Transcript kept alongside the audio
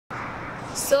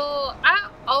So I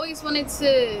always wanted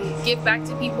to give back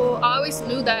to people. I always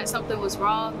knew that something was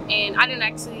wrong, and I didn't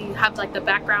actually have like the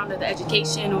background of the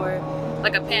education or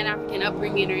like a Pan-African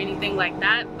upbringing or anything like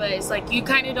that. But it's like you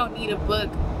kind of don't need a book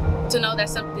to know that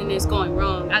something is going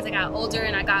wrong. As I got older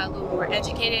and I got a little more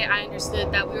educated, I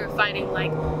understood that we were fighting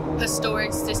like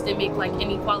historic systemic like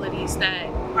inequalities that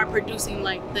are producing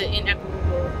like the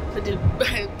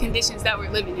inequitable conditions that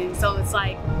we're living in. So it's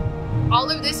like all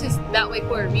of this is that way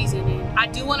for a reason, and I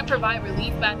do want to provide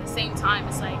relief, but at the same time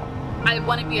it's like I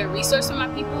want to be a resource for my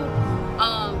people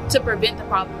to prevent the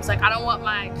problems. Like I don't want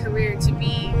my career to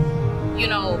be, you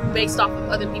know, based off of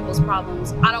other people's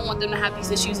problems. I don't want them to have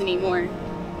these issues anymore.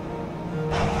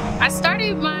 I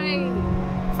started my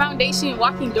foundation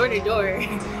walking door to door,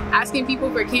 asking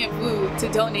people for canned food to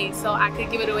donate so I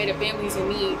could give it away to families in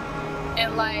need.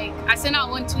 And like I sent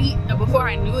out one tweet, and before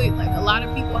I knew it, like a lot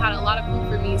of people had a lot of food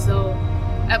for me. So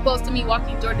opposed to me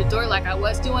walking door to door like I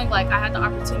was doing, like I had the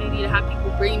opportunity to have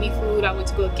people bring me food. I went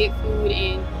to go get food,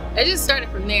 and it just started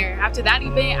from there. After that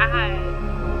event, I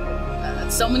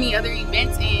had so many other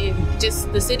events, and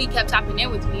just the city kept tapping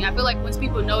in with me. I feel like once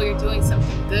people know you're doing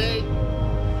something good,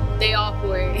 they all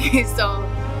for it. So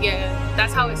yeah,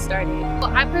 that's how it started.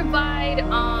 I provide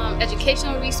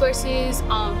educational resources,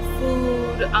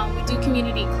 food, we do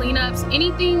community cleanups,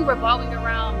 anything revolving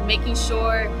around making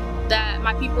sure that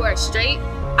my people are straight,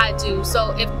 I do.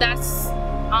 So if that's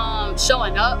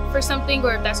showing up for something,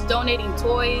 or if that's donating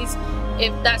toys,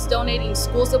 if that's donating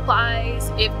school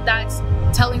supplies, if that's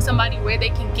telling somebody where they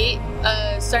can get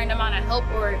a certain amount of help,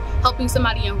 or helping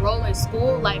somebody enroll in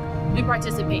school, like we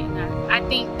participate in that. I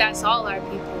think that's all our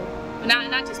people.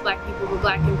 Not just black people, but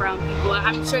black and brown people.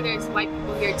 I'm sure there's white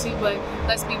people here too, but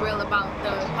let's be real about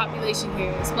the population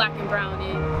here. It's black and brown,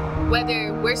 and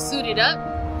whether we're suited up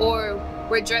or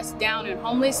we're dressed down and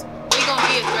homeless, we're gonna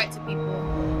be a threat to people.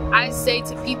 I say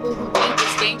to people who think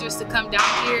it's dangerous to come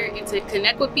down here and to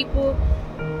connect with people,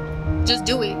 just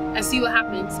do it and see what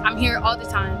happens. I'm here all the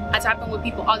time. I tap in with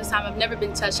people all the time. I've never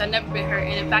been touched. I've never been hurt.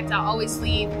 And in fact, I always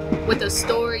leave with a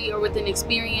story or with an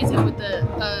experience and with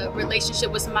a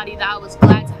relationship with somebody that I was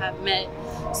glad to have met.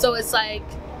 So it's like,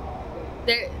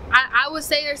 I would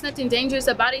say there's nothing dangerous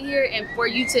about it here. And for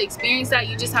you to experience that,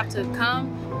 you just have to come.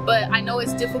 But I know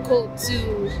it's difficult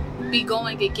to be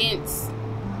going against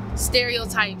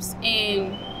stereotypes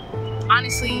and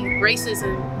honestly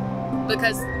racism,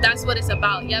 because that's what it's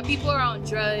about. Yeah, people are on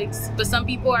drugs, but some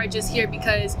people are just here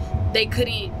because they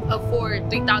couldn't afford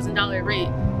 $3,000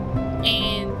 rent,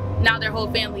 and now their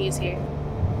whole family is here.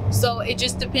 So it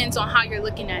just depends on how you're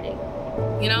looking at it,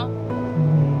 you know?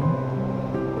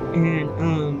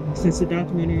 And since the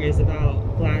documentary is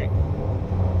about black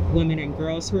women and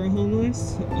girls who are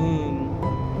homeless,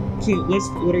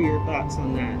 what are your thoughts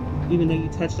on that? Even though you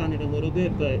touched on it a little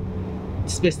bit, but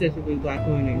specifically black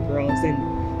women and girls, and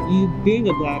you being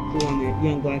a black woman,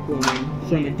 young black woman,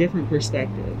 from a different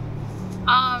perspective.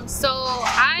 So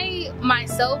I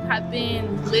myself have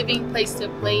been living place to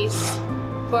place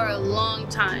for a long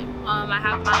time. I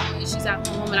have my own issues at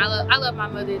home, and I love my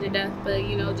mother to death, but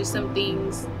you know, just some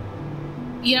things,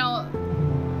 you know,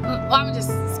 well, I'm gonna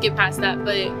just skip past that,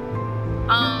 but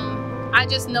I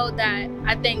just know that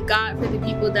I thank God for the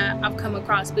people that I've come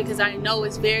across, because I know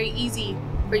it's very easy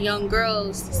for young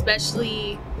girls,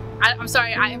 especially, I'm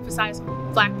sorry, I emphasize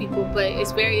black people, but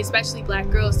it's especially black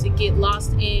girls, to get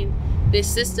lost in this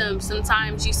system.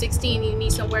 Sometimes you're 16, you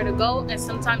need somewhere to go, and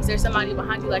sometimes there's somebody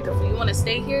behind you, like, if you want to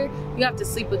stay here, you have to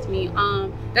sleep with me.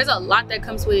 There's a lot that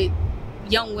comes with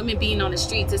young women being on the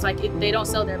streets. It's like, if they don't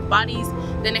sell their bodies,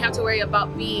 then they have to worry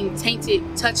about being tainted,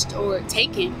 touched, or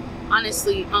taken.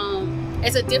 Honestly,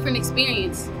 it's a different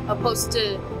experience opposed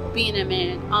to being a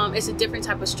man. It's a different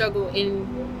type of struggle, and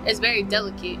it's very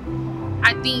delicate.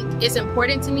 I think it's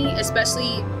important to me,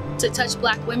 especially to touch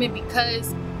black women,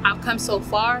 because I've come so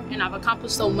far and I've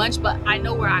accomplished so much, but I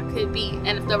know where I could be.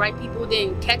 And if the right people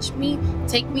didn't catch me,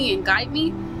 take me, and guide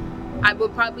me, I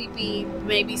would probably be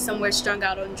maybe somewhere strung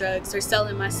out on drugs, or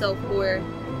selling myself, or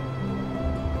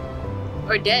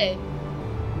dead,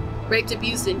 raped,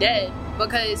 abused, and dead.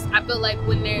 Because I feel like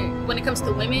when it comes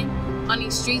to women on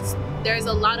these streets, there's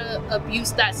a lot of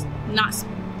abuse that's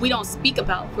we don't speak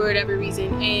about for whatever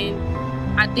reason, and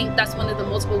I think that's one of the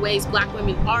multiple ways black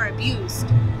women are abused.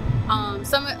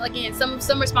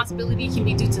 Some responsibility can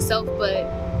be due to self, but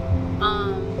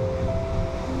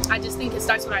I just think it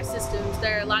starts with our systems.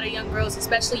 There are a lot of young girls,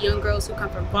 especially young girls who come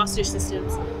from foster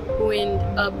systems, who end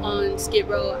up on Skid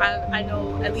Row. I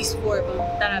know at least 4 of them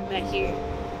that I've met here.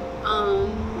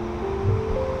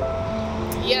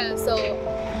 Yeah, so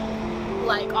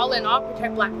like all in all,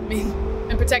 protect black women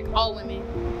and protect all women.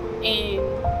 And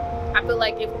I feel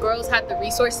like if girls had the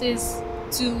resources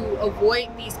to avoid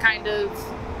these kind of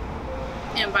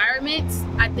environments,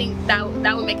 I think that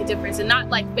would make a difference, and not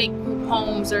like fake group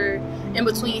homes or in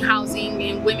between housing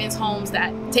and women's homes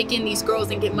that take in these girls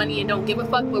and get money and don't give a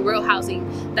fuck, but real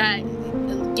housing that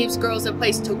gives girls a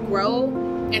place to grow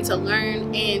and to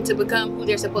learn and to become who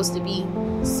they're supposed to be.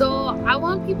 So I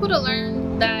want people to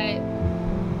learn that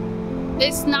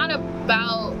it's not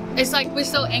about, it's like we're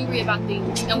so angry about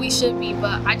things, and we should be,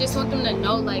 but I just want them to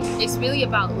know like it's really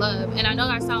about love. And I know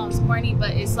that sounds corny,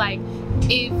 but it's like,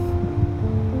 if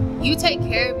you take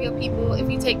care of your people, if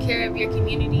you take care of your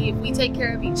community, if we take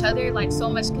care of each other, like so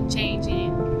much can change,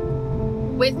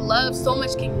 and with love so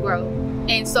much can grow.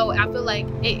 And so I feel like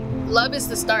love is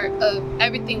the start of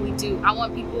everything we do. I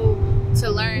want people to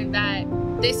learn that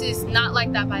this is not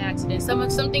like that by accident.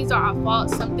 Some things are our fault,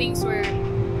 some things were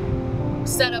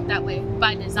set up that way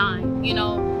by design. You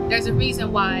know, there's a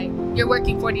reason why you're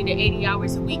working 40 to 80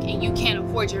 hours a week and you can't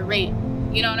afford your rent.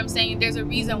 You know what I'm saying? There's a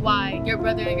reason why your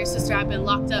brother and your sister have been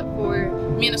locked up for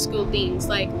minuscule things.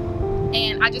 Like,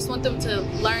 and I just want them to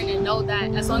learn and know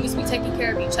that as long as we're taking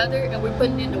care of each other and we're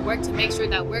putting in the work to make sure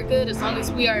that we're good, as long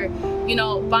as we are, you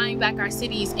know, buying back our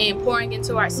cities and pouring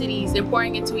into our cities and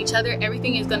pouring into each other,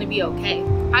 everything is going to be okay.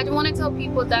 I want to tell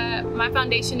people that my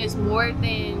foundation is more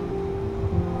than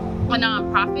a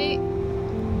nonprofit.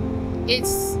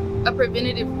 It's a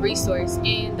preventative resource,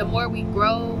 and the more we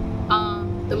grow,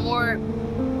 the more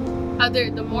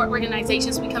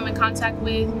organizations we come in contact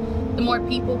with, the more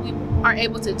people we are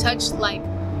able to touch, like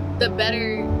the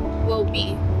better we'll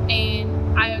be.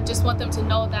 And I just want them to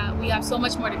know that we have so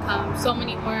much more to come, so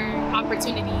many more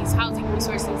opportunities, housing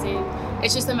resources, and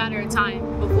it's just a matter of time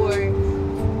before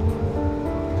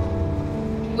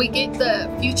we get the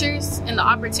futures and the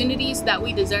opportunities that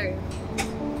we deserve.